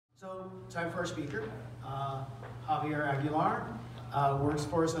So, time for our speaker, Javier Aguilar, works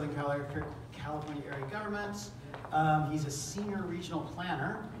for Southern California Area Governments. He's a senior regional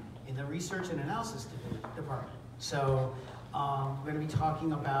planner in the Research and Analysis Department. So, we're going to be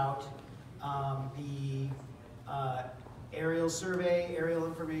talking about the aerial survey, aerial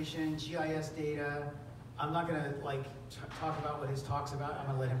information, GIS data. I'm not going to talk about what his talk's about. I'm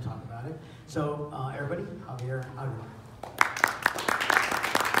going to let him talk about it. So, everybody, Javier Aguilar.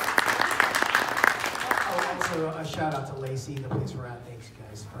 Also, a shout out to Lacey, the place we're at. Thanks,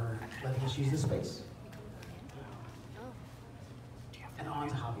 guys, for letting us use this space. And on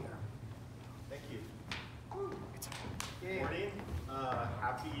to Javier. Thank you. Good morning.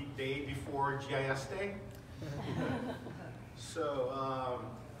 Happy day before GIS Day. So,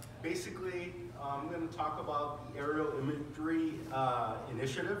 basically, I'm going to talk about the Aerial Imagery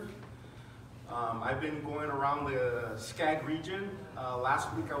Initiative. I've been going around the SCAG region.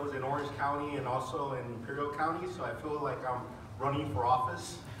 Last week I was in Orange County and also in Imperial County, so I feel like I'm running for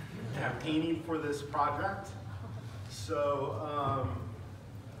office, campaigning for this project. So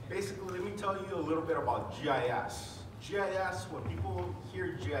basically, let me tell you a little bit about GIS. GIS, when people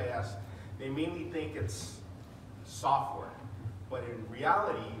hear GIS, they mainly think it's software, but in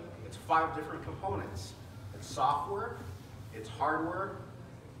reality, it's 5 different components. It's software, it's hardware,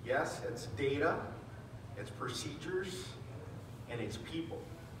 yes, it's data, it's procedures, and it's people.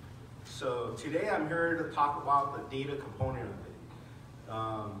 So today I'm here to talk about the data component of it.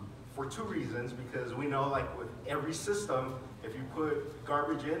 For 2 reasons, because we know like with every system, if you put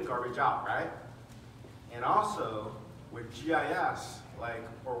garbage in, garbage out, right? And also with GIS,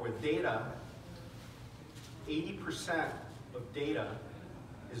 or with data, 80% of data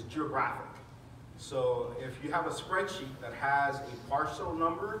is geographic. So if you have a spreadsheet that has a parcel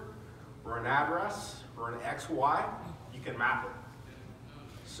number or an address or an XY, you can map it.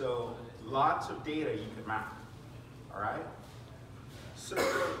 So lots of data you can map, all right? So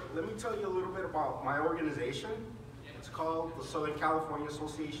let me tell you a little bit about my organization. It's called the Southern California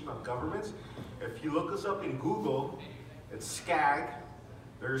Association of Governments. If you look us up in Google, it's SCAG.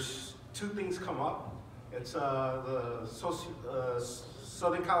 There's 2 things come up. It's the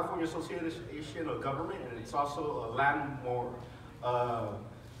Southern California Association of Government, and it's also a landmore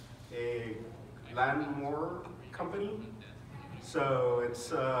company. So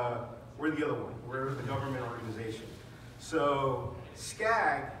it's we're the other one. We're the government organization. So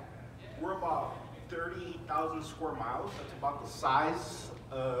SCAG, we're about 30,000 square miles. That's about the size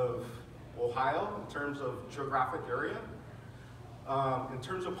of Ohio in terms of geographic area. In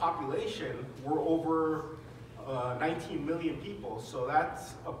terms of population, we're over 19 million people, so that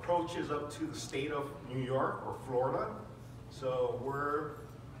approaches up to the state of New York or Florida. So we're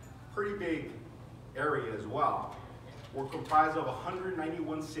pretty big area as well. We're comprised of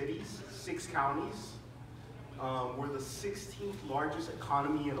 191 cities, 6 counties. We're the 16th largest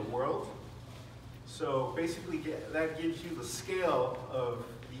economy in the world. So basically that gives you the scale of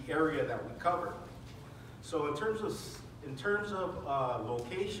the area that we cover. So in terms of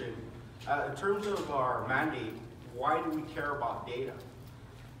location, in terms of our mandate, why do we care about data?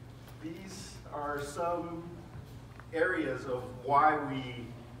 These are some areas of what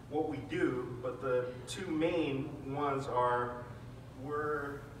we do, but the 2 main ones are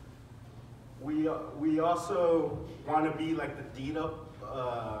we also want to be like the data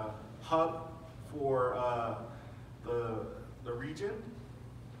hub for the region,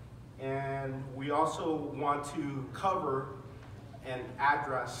 and we also want to cover and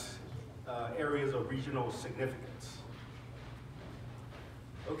address areas of regional significance.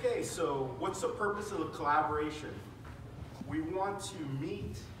 Okay, so what's the purpose of the collaboration? We want to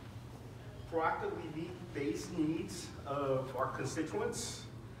proactively meet base needs of our constituents.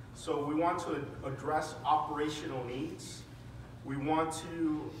 So we want to address operational needs. We want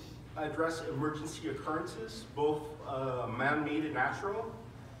to address emergency occurrences, both man-made and natural.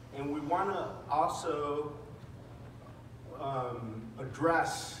 And we want to also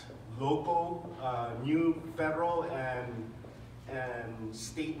address local, new federal and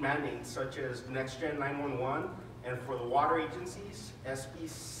state mandates such as Next Gen 911, and for the water agencies, SB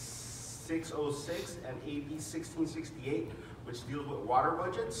 606 and AB 1668, which deals with water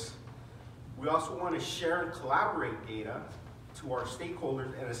budgets. We also want to share and collaborate data to our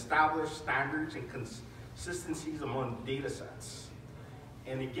stakeholders and establish standards and consistencies among data sets.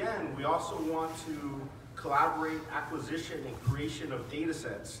 And again, we also want to collaborate acquisition and creation of data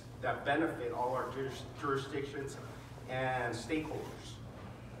sets that benefit all our jurisdictions and stakeholders.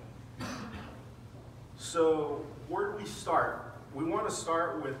 So where do we start? We want to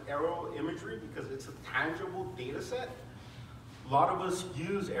start with aerial imagery because it's a tangible data set. lot of us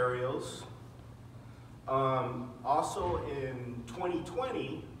use aerials. Also in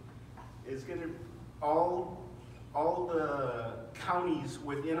 2020 is going to all the counties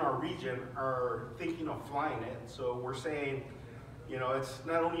within our region are thinking of flying it. So we're saying, you know, it's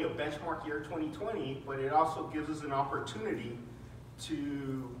not only a benchmark year 2020, but it also gives us an opportunity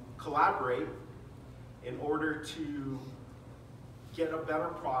to collaborate in order to get a better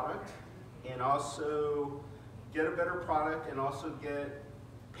product and also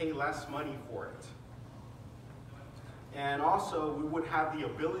pay less money for it. And also we would have the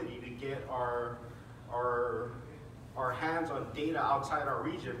ability to get our hands on data outside our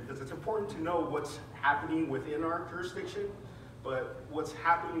region, because it's important to know what's happening within our jurisdiction, but what's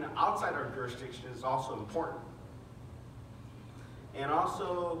happening outside our jurisdiction is also important. And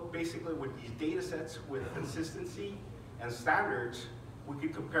also, basically with these data sets with consistency and standards, we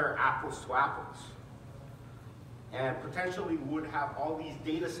could compare apples to apples. And potentially would have all these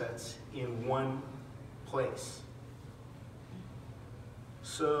data sets in one place.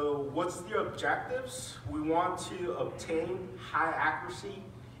 So what's the objectives? We want to obtain high accuracy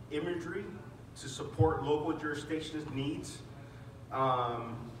imagery to support local jurisdictions' needs,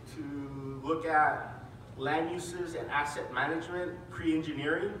 to look at land uses and asset management,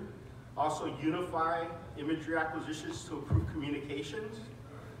 pre-engineering, also unify imagery acquisitions to improve communications,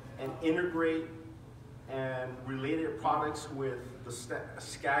 and integrate and related products with the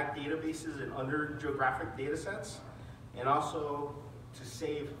SCAG databases and other geographic data sets, and also to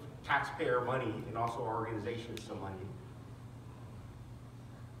save taxpayer money and also organizations some money.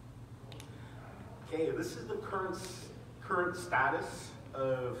 Okay, this is the current status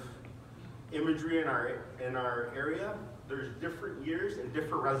of imagery in our area. There's different years and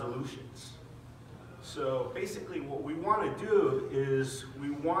different resolutions. So basically what we want to do is we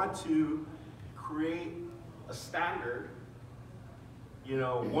want to create a standard, you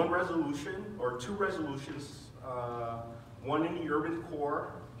know, one resolution or two resolutions, one in the urban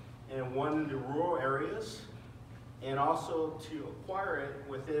core and one in the rural areas, and also to acquire it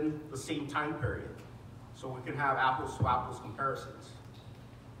within the same time period, so we can have apples to apples comparisons.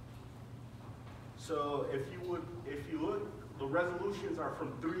 So if you look, the resolutions are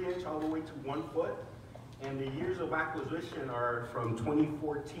from 3" all the way to 1 foot, and the years of acquisition are from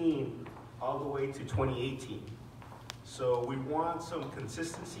 2014 all the way to 2018. So we want some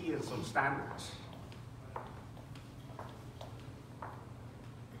consistency and some standards.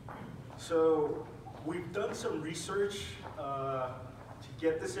 So we've done some research to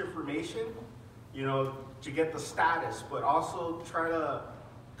get this information, you know, to get the status, but also try to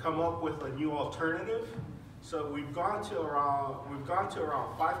come up with a new alternative. So we've gone to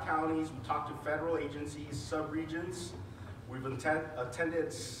around 5 counties. We talked to federal agencies, sub-regions. We've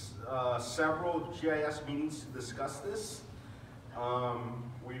attended several GIS meetings to discuss this.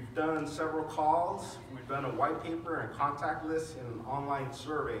 We've done several calls. We've done a white paper and contact list and an online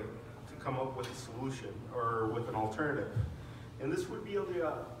survey to come up with a solution or with an alternative. And this would be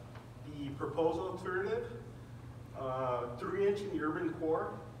the proposal alternative, 3" in the urban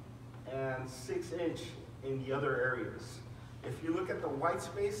core and 6" in the other areas. If you look at the white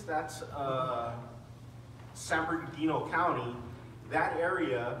space, that's San Bernardino County. That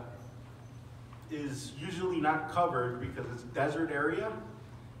area is usually not covered because it's a desert area,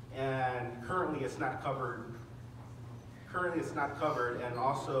 and currently it's not covered. And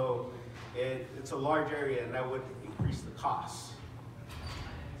also it's a large area, and that would increase the costs.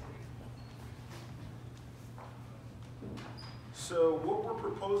 So what we're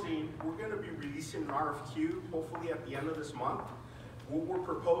proposing, we're going to be releasing an RFQ hopefully at the end of this month. What we're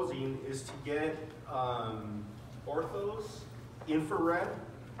proposing is to get orthos, infrared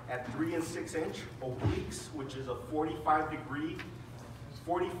at 3" and 6" obliques, which is a 45 degree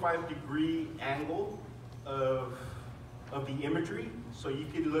angle of the imagery. So you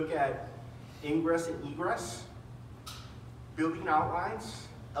could look at ingress and egress, building outlines,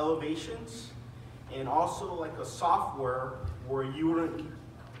 elevations, and also like a software where you wouldn't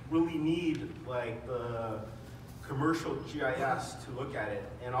really need like the commercial GIS to look at it,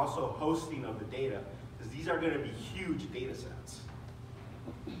 and also hosting of the data, because these are going to be huge data sets.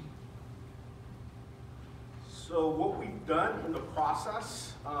 So what we've done in the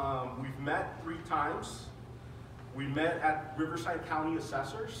process, we've met 3 times. We met at Riverside County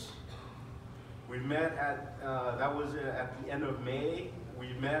Assessors. We met at, that was at the end of May.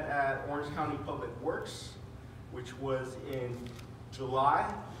 We met at Orange County Public Works, which was in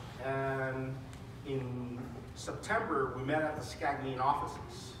July. And in September, we met at the SCAG main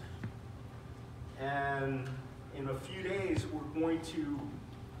offices. And in a few days,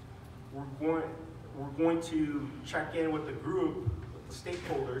 we're going to check in with the group, with the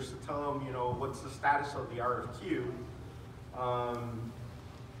stakeholders, to tell them, you know, what's the status of the RFQ,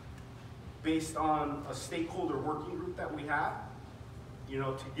 based on a stakeholder working group that we have, you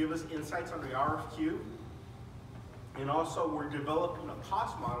know, to give us insights on the RFQ. And also we're developing a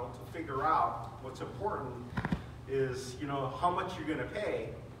cost model to figure out what's important is, you know, how much you're gonna pay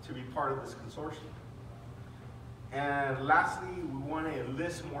to be part of this consortium. And lastly, we want to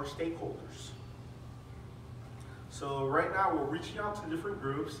enlist more stakeholders. So right now we're reaching out to different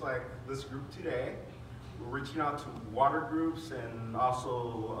groups like this group today. We're reaching out to water groups and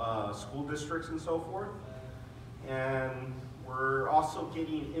also school districts and so forth. And we're also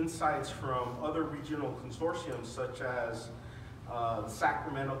getting insights from other regional consortiums such as the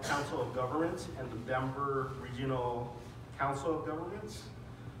Sacramento Council of Governments and the Denver Regional Council of Governments.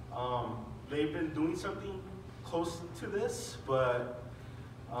 They've been doing something close to this, but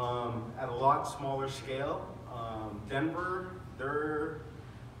at a lot smaller scale. Denver, their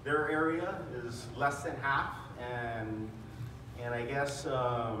area is less than half, and I guess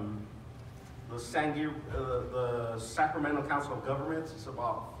the Sacramento Council of Governments is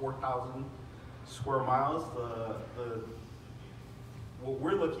about 4,000 square miles. What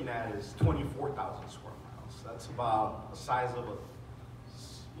we're looking at is 24,000 square miles. That's about the size of a,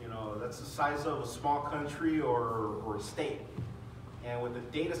 you know, that's the size of a small country or a state. And with the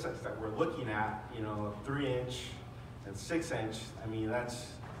data sets that we're looking at, you know, 3-inch and 6-inch, I mean,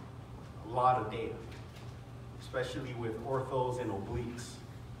 that's a lot of data, especially with orthos and obliques.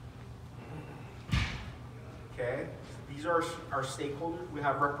 Okay, these are our stakeholders. We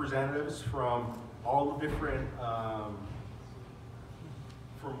have representatives from all the different,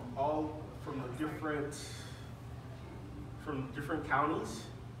 from different counties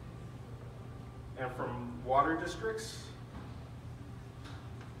and from water districts.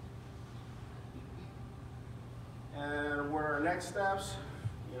 And what are our next steps?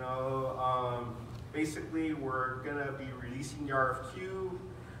 You know, basically we're gonna be releasing the RFQ.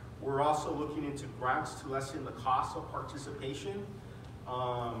 We're also looking into grants to lessen the cost of participation.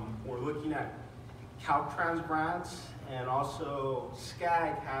 We're looking at Caltrans grants, and also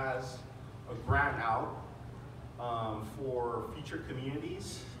SCAG has a grant out for future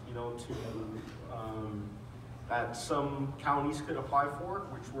communities, you know, that some counties could apply for,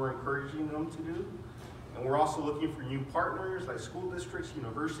 which we're encouraging them to do. And we're also looking for new partners like school districts,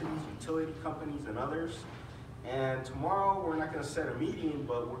 universities, utility companies, and others. And tomorrow, we're not gonna set a meeting,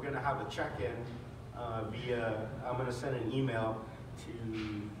 but we're gonna have a check-in I'm gonna send an email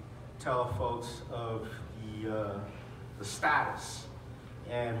to tell folks of the status.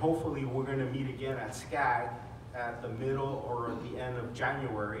 And hopefully we're gonna meet again at SCAG at the middle or at the end of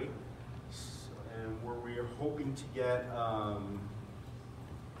January, and where we are hoping to get,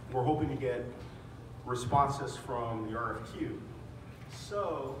 responses from the RFQ.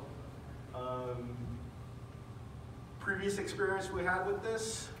 So, previous experience we had with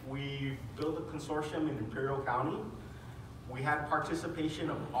this, we built a consortium in Imperial County. We had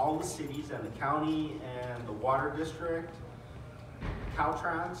participation of all the cities and the county and the water district,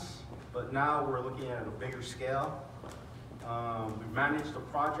 Caltrans, but now we're looking at a bigger scale. We managed the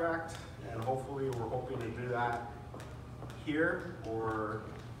project, and hopefully we're hoping to do that here or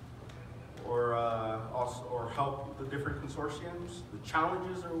help the different consortiums. The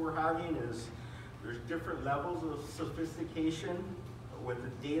challenges that we're having is there's different levels of sophistication with the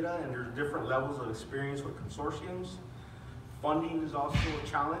data, and there's different levels of experience with consortiums. Funding is also a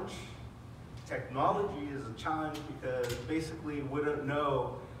challenge. Technology is a challenge because basically we don't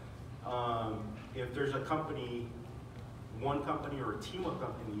know if there's a company, one company or a team of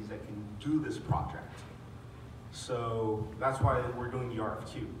companies that can do this project. So that's why we're doing the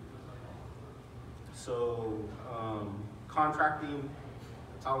RFQ. So contracting,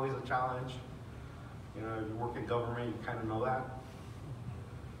 it's always a challenge. You know, if you work in government, you kind of know that.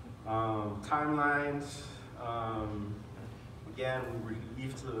 Timelines, again, we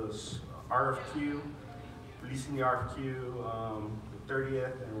released the RFQ, releasing the RFQ the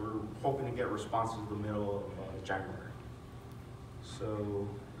 30th, and we're hoping to get responses in the middle of January. So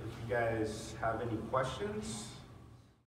if you guys have any questions,